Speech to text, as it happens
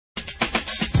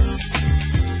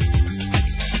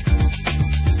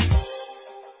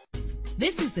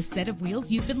This is the set of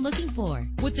wheels you've been looking for,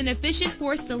 with an efficient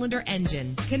 4-cylinder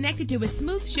engine connected to a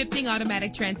smooth shifting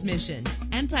automatic transmission.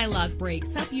 Anti-lock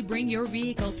brakes help you bring your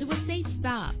vehicle to a safe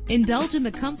stop. Indulge in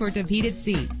the comfort of heated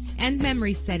seats, and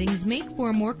memory settings make for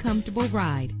a more comfortable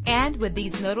ride. And with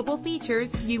these notable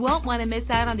features, you won't want to miss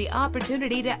out on the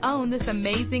opportunity to own this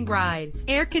amazing ride.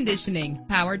 Air conditioning,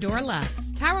 power door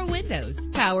locks, power windows,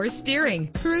 power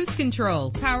steering, cruise control,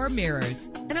 power mirrors,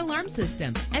 an alarm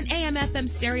system, an AM/FM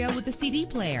stereo with a CD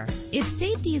player. If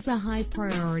safety is a high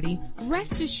priority,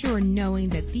 rest assured knowing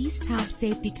that these top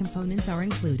safety components are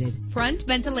included: front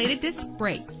ventilated disc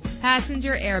brakes,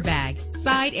 passenger airbag,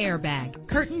 side airbag,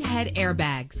 curtain head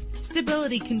airbags,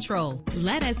 stability control.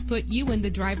 Let us put you in the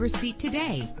driver's seat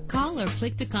today. Call or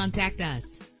click to contact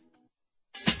us.